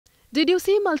Did you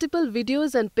see multiple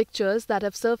videos and pictures that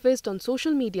have surfaced on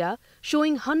social media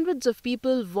showing hundreds of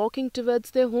people walking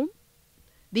towards their home?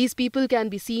 These people can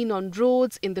be seen on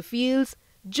roads, in the fields,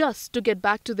 just to get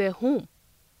back to their home.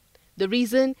 The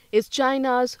reason is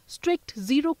China's strict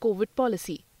zero-COVID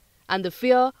policy and the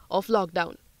fear of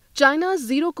lockdown. China's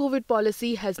zero-COVID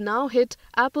policy has now hit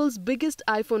Apple's biggest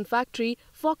iPhone factory,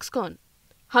 Foxconn.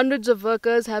 Hundreds of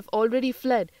workers have already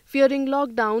fled, fearing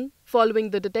lockdown following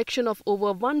the detection of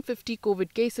over 150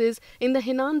 COVID cases in the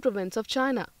Henan province of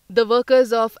China. The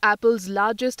workers of Apple's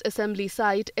largest assembly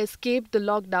site escaped the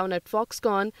lockdown at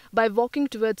Foxconn by walking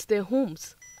towards their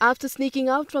homes. After sneaking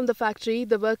out from the factory,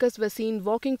 the workers were seen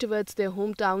walking towards their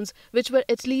hometowns, which were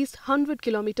at least 100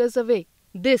 kilometers away.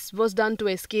 This was done to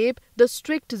escape the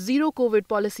strict zero-COVID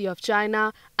policy of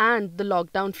China and the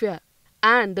lockdown fear,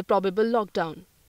 and the probable lockdown.